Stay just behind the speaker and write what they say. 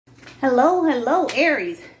Hello, hello,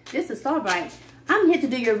 Aries. This is Starbright. I'm here to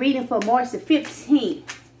do your reading for March the 15th,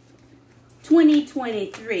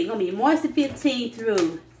 2023. Going to be March the 15th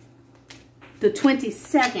through the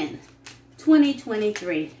 22nd,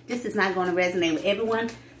 2023. This is not going to resonate with everyone,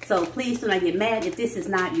 so please do not get mad if this is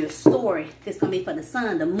not your story. This is going to be for the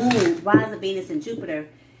sun, the moon, rise of Venus, and Jupiter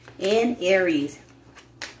in Aries.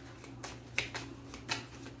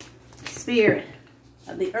 Spirit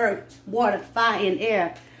of the earth, water, fire, and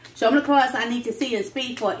air. Show me the cards I need to see and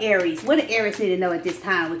speak for Aries. What do Aries need to know at this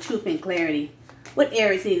time with truth and clarity? What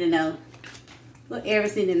Aries need to know? What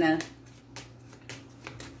Aries need to know?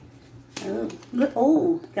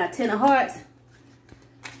 Oh, got 10 of hearts.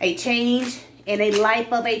 A change in a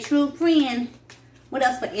life of a true friend. What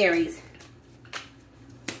else for Aries?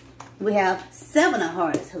 We have 7 of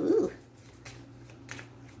hearts. Ooh.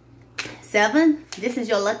 7, this is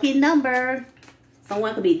your lucky number.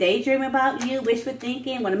 Someone could be daydreaming about you, wishful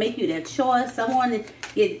thinking, want to make you their choice. Someone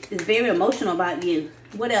is very emotional about you.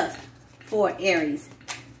 What else for Aries?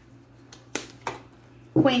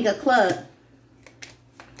 Queen of Clubs.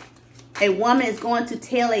 A woman is going to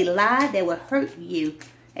tell a lie that will hurt you.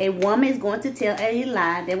 A woman is going to tell a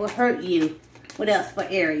lie that will hurt you. What else for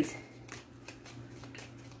Aries?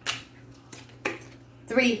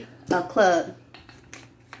 3 of Clubs.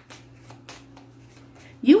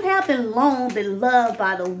 You have been long been loved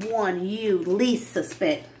by the one you least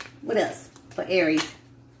suspect. What else for Aries?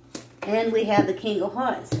 And we have the King of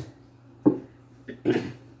Hearts.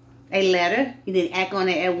 A letter. You need to act on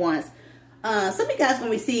it at once. Some of you guys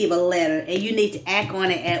going to receive a letter and you need to act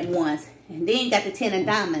on it at once. And then you got the 10 of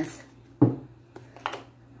diamonds.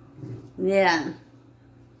 Yeah.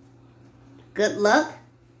 Good luck.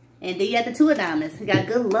 And then you got the 2 of diamonds. You got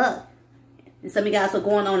good luck. And some of you guys are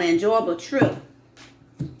going on an enjoyable trip.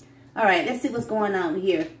 All right, let's see what's going on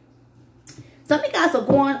here. Some of you guys are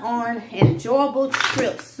going on an enjoyable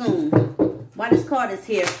trip soon. Why this card is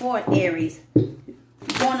here for Aries?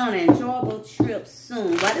 Going on an enjoyable trip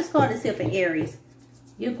soon. Why this card is here for Aries?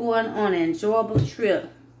 You're going on an enjoyable trip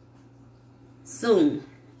soon.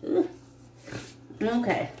 Ooh.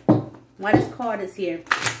 Okay. Why this card is here?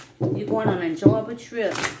 You're going on an enjoyable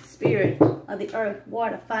trip. Spirit of the earth,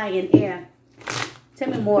 water, fire, and air. Tell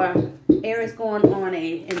me more. Aries going on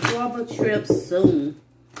a enjoyable trip soon.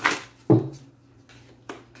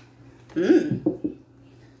 Some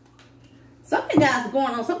of you guys are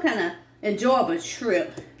going on some kind of enjoyable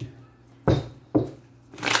trip.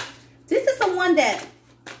 This is someone that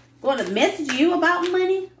going to message you about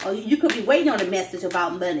money, or you could be waiting on a message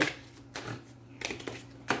about money.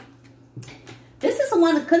 This is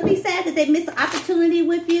someone that could be sad that they missed an opportunity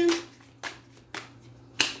with you.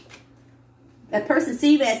 That person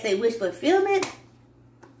see you as they wish fulfillment.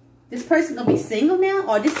 This person gonna be single now,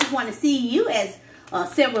 or this is want to see you as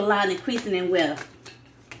several line increasing in wealth.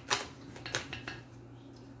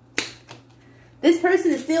 This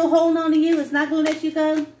person is still holding on to you. It's not gonna let you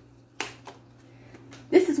go.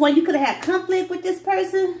 This is when you could have had conflict with this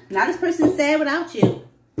person. Now this person is sad without you.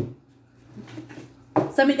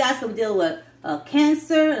 Some of you guys gonna deal with a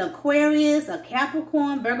Cancer, an Aquarius, a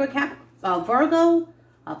Capricorn, Virgo,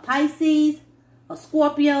 a Pisces, a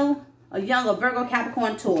Scorpio, a younger Virgo,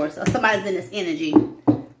 Capricorn, Taurus, or somebody's in this energy.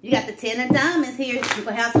 You got the 10 of diamonds here. You're going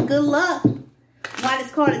to have some good luck. Why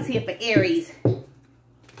this card is here for Aries?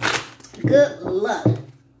 Good luck.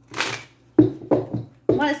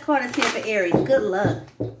 Why this card is here for Aries? Good luck.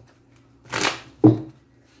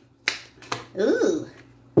 Ooh.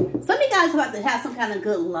 Some of you guys are about to have some kind of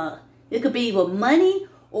good luck. It could be with money,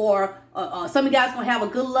 or some of you guys going to have a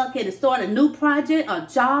good luck in starting a new project, a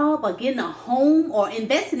job, or getting a home, or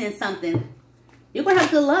investing in something. You're going to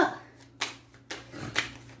have good luck.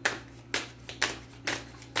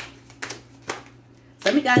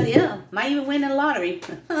 Some of you guys, yeah, might even win the lottery.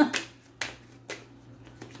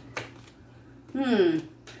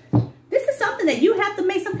 This is something that you have to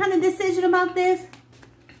make some kind of decision about this.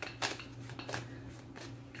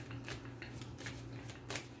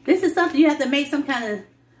 This is something you have to make some kind of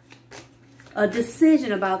a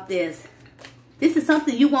decision about this. This is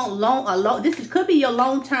something you want this could be your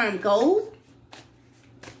long-term goals.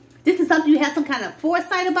 This is something you have some kind of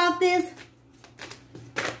foresight about this.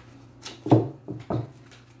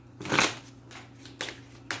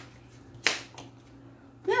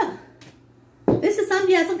 Yeah. This is something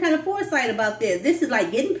you have some kind of foresight about this. This is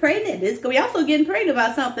like getting pregnant. This could be also getting pregnant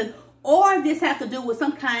about something. Or this has to do with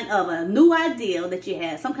some kind of a new idea that you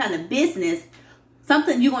have. Some kind of business.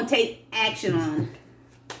 Something you're going to take action on.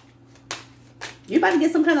 You're about to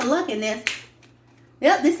get some kind of luck in this.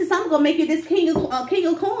 Yep, this is something going to make you this king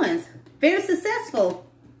of coins. Very successful.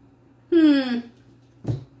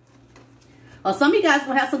 Or some of you guys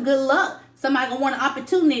will have some good luck. Somebody going to want an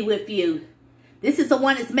opportunity with you. This is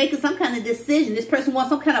someone that's making some kind of decision. This person wants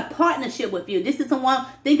some kind of partnership with you. This is someone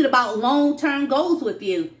thinking about long-term goals with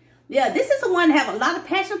you. Yeah, this is someone that have a lot of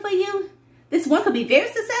passion for you. This one could be very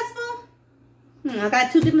successful. I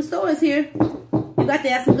got two different stories here. You got to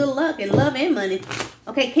have some good luck and love and money.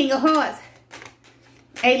 Okay, King of Hearts.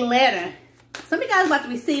 A letter. Some of you guys are about to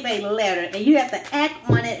receive a letter and you have to act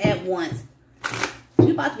on it at once.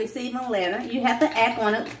 You're about to receive a letter. You have to act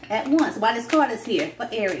on it at once. Why this card is here for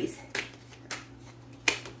Aries.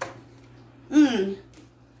 You're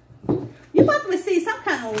about to receive some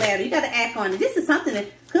kind of letter. You got to act on it. This is something that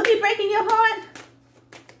could be breaking your heart.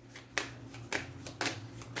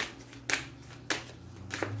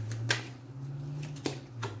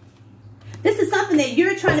 This is something that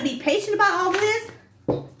you're trying to be patient about all of this.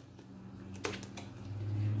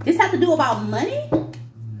 This have to do about money?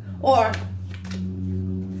 Or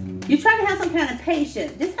you're trying to have some kind of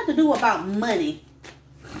patience. This have to do about money.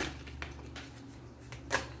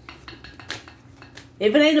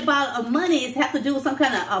 If it ain't about money, it have to do with some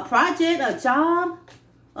kind of a project, a job,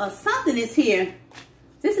 or something is here.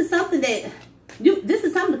 This is something that this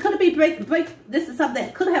is something that could be this is something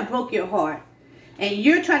that could have broke your heart. And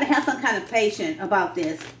you're trying to have some kind of patience about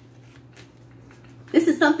this. This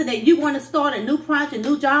is something that you want to start a new project,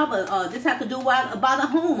 new job, or this have to do about a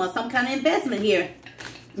home or some kind of investment here.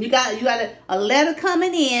 You got a letter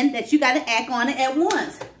coming in that you got to act on it at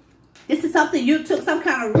once. This is something you took some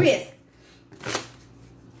kind of risk.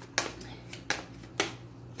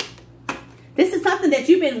 This is something that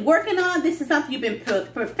you've been working on. This is something you've been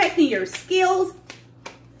perfecting your skills.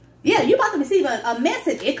 Yeah, you're about to receive a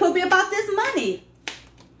message. It could be about this money.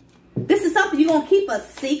 This is something you're going to keep a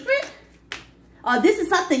secret. Or this is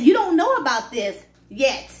something you don't know about this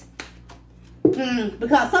yet.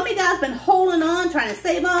 Because some of you guys been holding on, trying to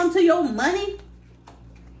save on to your money.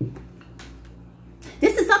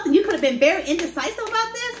 This is something you could have been very indecisive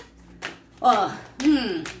about this.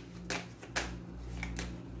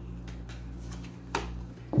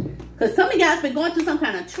 Because some of you guys been going through some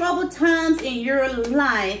kind of troubled times in your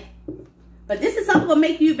life. But this is something that will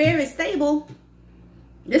make you very stable.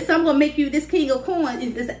 This is something that will make you, this King of Coins,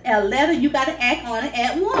 is this a letter, you got to act on it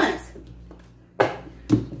at once.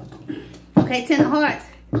 Okay, Ten of Hearts.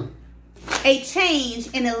 A change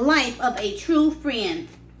in the life of a true friend.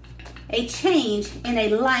 A change in a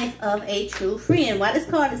life of a true friend. Why this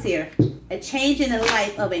card is here? A change in the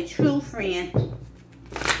life of a true friend.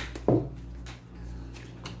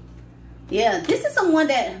 Yeah, this is someone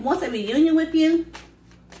that wants a reunion with you.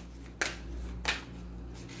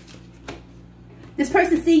 This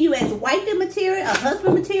person see you as wifey material, a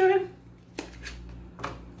husband material.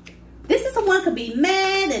 This is someone could be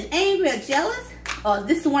mad and angry or jealous. Or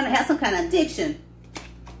this is someone that has some kind of addiction.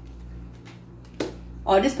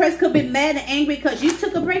 Or this person could be mad and angry because you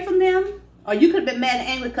took a break from them. Or you could have been mad and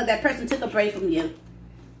angry because that person took a break from you.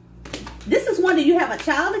 This is one that you have a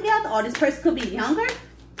child together. Or this person could be younger.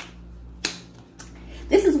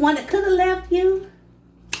 This is one that could have left you.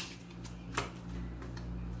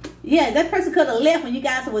 Yeah, that person could have left when you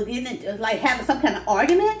guys were getting into, like, having some kind of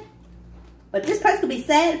argument. But this person could be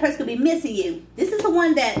sad. The person could be missing you. This is the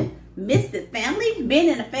one that missed the family, being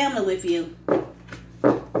in a family with you.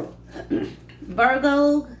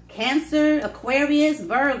 Virgo, Cancer, Aquarius,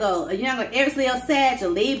 Virgo, a younger Aries, Leo, Sag,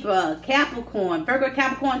 Libra, Capricorn, Virgo,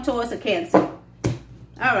 Capricorn, Taurus, or Cancer.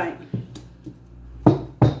 All right.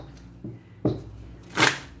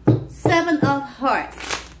 Seven of Hearts.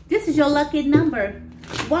 This is your lucky number.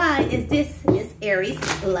 Why is this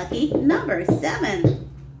Aries' lucky number? 7.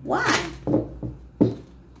 Why?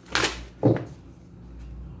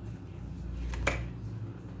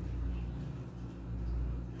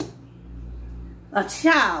 A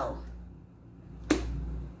child.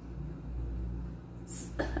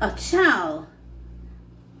 A child.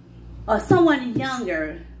 Or someone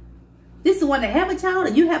younger. This is one that have a child, or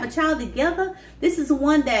you have a child together. This is the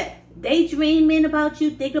one that daydreaming about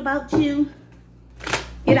you, think about you,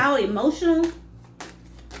 get all emotional.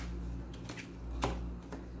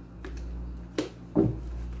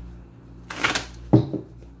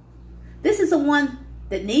 This is the one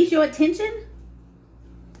that needs your attention.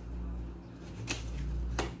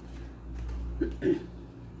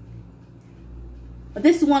 But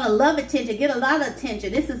this is one to love attention, get a lot of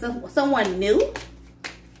attention. This is someone new.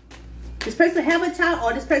 This person have a child,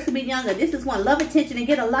 or this person be younger. This is one love attention and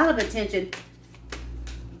get a lot of attention.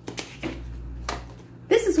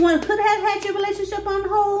 This is one could have had your relationship on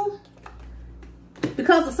hold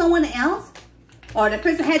because of someone else. Or the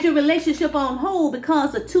person had your relationship on hold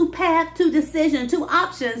because of two paths, two decisions, two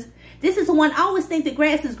options This is the one, I always think the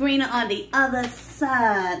grass is greener on the other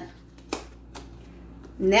side.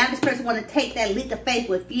 Now this person want to take that leap of faith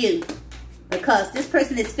with you. Because this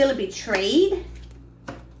person is feeling betrayed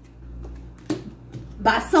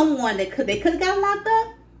by someone that they could have got locked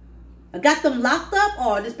up. Or got them locked up.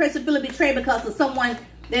 Or this person feeling betrayed because of someone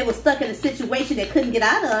they were stuck in a situation they couldn't get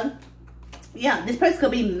out of. Yeah, this person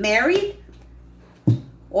could be married.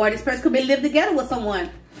 Or this person could be living together with someone.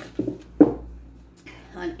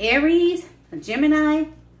 An Aries, a Gemini,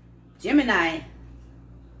 an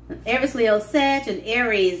Aries, Leo, Sag, an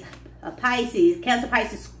Aries, a Pisces, Cancer,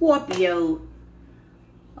 Pisces, Scorpio,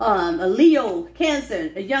 a Leo,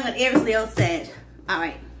 Cancer, a young Aries, Leo, Sag. All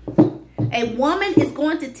right. A woman is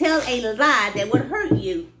going to tell a lie that would hurt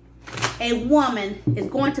you. A woman is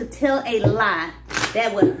going to tell a lie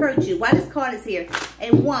that would hurt you. Why this card is here?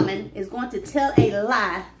 A woman is going to tell a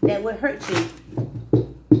lie that would hurt you.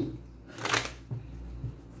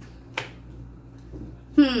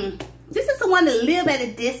 This is someone that live at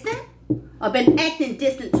a distance or been acting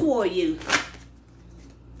distant toward you.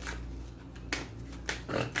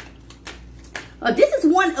 Or this is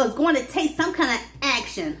one that's going to take some kind of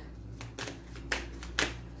action.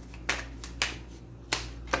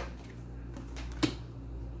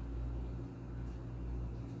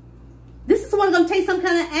 This is someone going to take some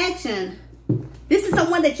kind of action. This is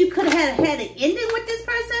someone that you could have had an ending with this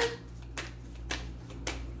person.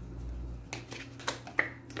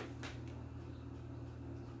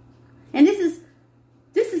 And this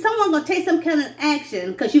is someone going to take some kind of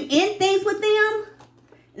action because you end things with them.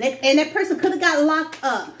 And that person could have got locked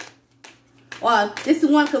up. Or this is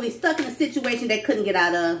one could be stuck in a situation they couldn't get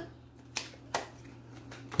out of.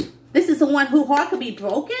 This is someone whose heart could be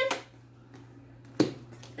broken.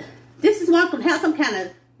 This is one could have some kind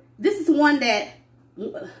of, this is one that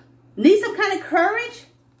needs some kind of courage.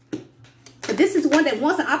 But this is one that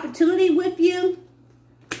wants an opportunity with you.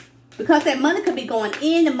 Because that money could be going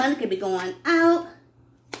in, the money could be going out.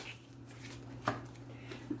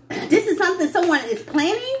 This is something someone is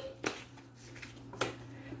planning.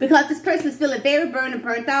 Because this person is feeling very burned and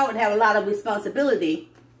burnt out and have a lot of responsibility.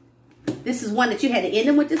 This is one that you had to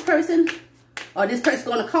end with this person. Or this person's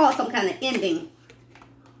going to cause some kind of ending.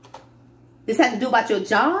 This has to do about your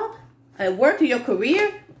job, at work, or your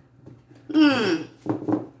career. Someone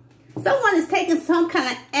is taking some kind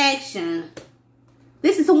of action.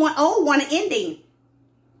 This is someone want an ending.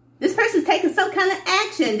 This person's taking some kind of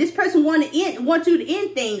action. This person wants you to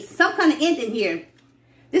end things. Some kind of ending here.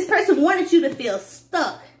 This person wanted you to feel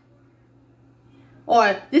stuck.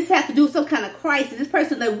 Or this has to do with some kind of crisis. This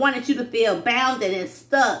person that wanted you to feel bounded and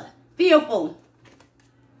stuck. Fearful.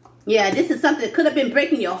 Yeah, this is something that could have been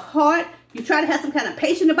breaking your heart. You try to have some kind of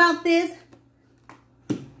patience about this.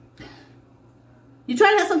 You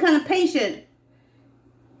try to have some kind of patience.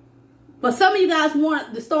 But some of you guys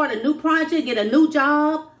want to start a new project, get a new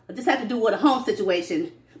job, or just have to do with a home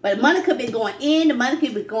situation. But money could be going in, the money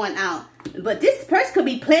could be going out. But this person could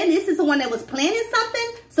be planning. This is the one that was planning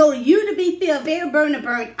something, so you to feel very burned and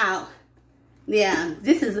burnt out. Yeah,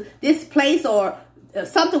 this place or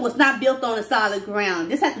something was not built on a solid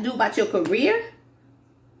ground. This has to do about your career.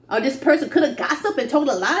 Or this person could have gossiped and told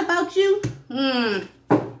a lie about you.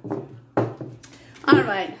 All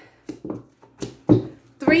right.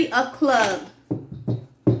 3 of Clubs.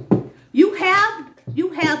 You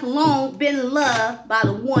have long been loved by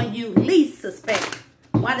the one you least suspect.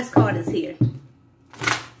 Why this card is here?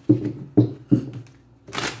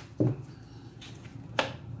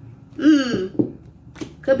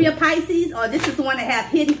 Could be a Pisces, or this is the one that have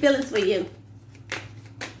hidden feelings for you.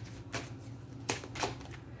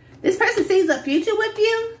 This person sees a future with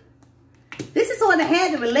you. This is someone that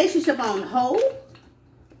had the relationship on hold.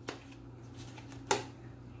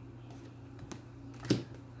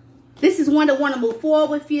 This is one that want to move forward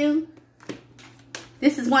with you.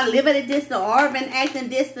 This is one live at a distance or been acting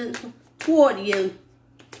distant toward you.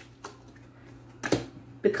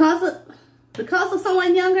 Because of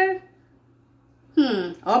someone younger?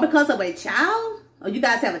 Or because of a child? Or you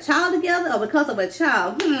guys have a child together? Or because of a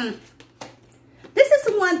child? This is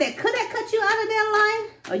someone that could have cut you out of their life.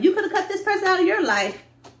 Or you could have cut this person out of your life.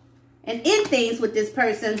 And end things with this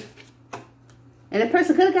person. And the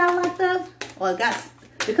person could have got locked up. Or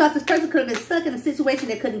because this person could have been stuck in a situation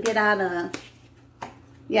they couldn't get out of.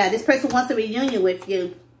 Yeah, this person wants a reunion with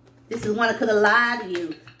you. This is one that could have lied to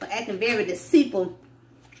you. For acting very deceitful.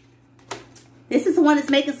 This is the one that's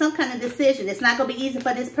making some kind of decision. It's not going to be easy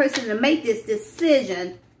for this person to make this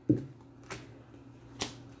decision.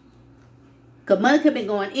 Because money could be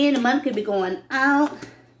going in and money could be going out.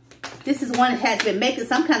 This is one that has been making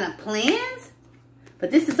some kind of plans.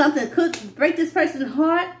 But this is something that could break this person's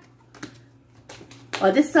heart.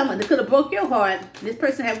 Or this is someone that could have broke your heart. This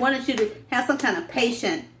person had wanted you to have some kind of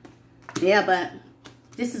patience. Yeah, but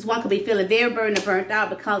this is one could be feeling very burdened and burnt out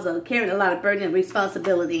because of carrying a lot of burden and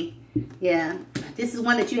responsibility. Yeah. This is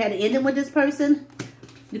one that you had to end it with this person.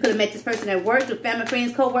 You could have met this person at work, with family,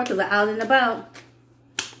 friends, co-workers, or out and about.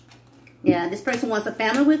 Yeah, this person wants a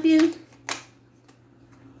family with you.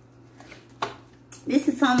 This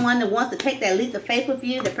is someone that wants to take that leap of faith with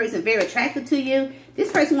you. The person is very attracted to you.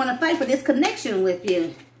 This person wants to fight for this connection with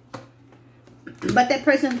you. But that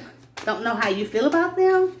person don't know how you feel about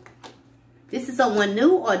them. This is someone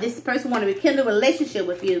new, or this person want to rekindle a relationship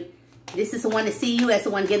with you. This is someone that see you as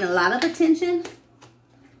someone getting a lot of attention.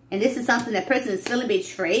 And this is something that person is feeling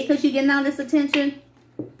betrayed because you're getting all this attention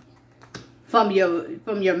from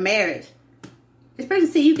your marriage. This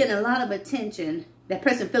person see you getting a lot of attention. That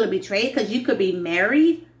person feeling betrayed because you could be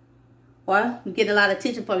married, or you get a lot of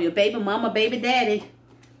attention from your baby mama, baby daddy.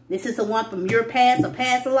 This is the one from your past or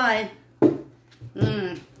past life.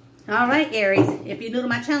 All right, Aries. If you're new to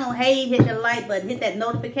my channel, hey, hit the like button, hit that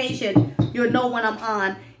notification. You'll know when I'm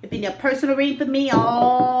on. If you need a personal reading for me,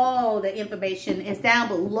 all the information is down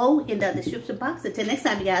below in the description box. Until next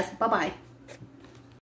time, you guys. Bye-bye.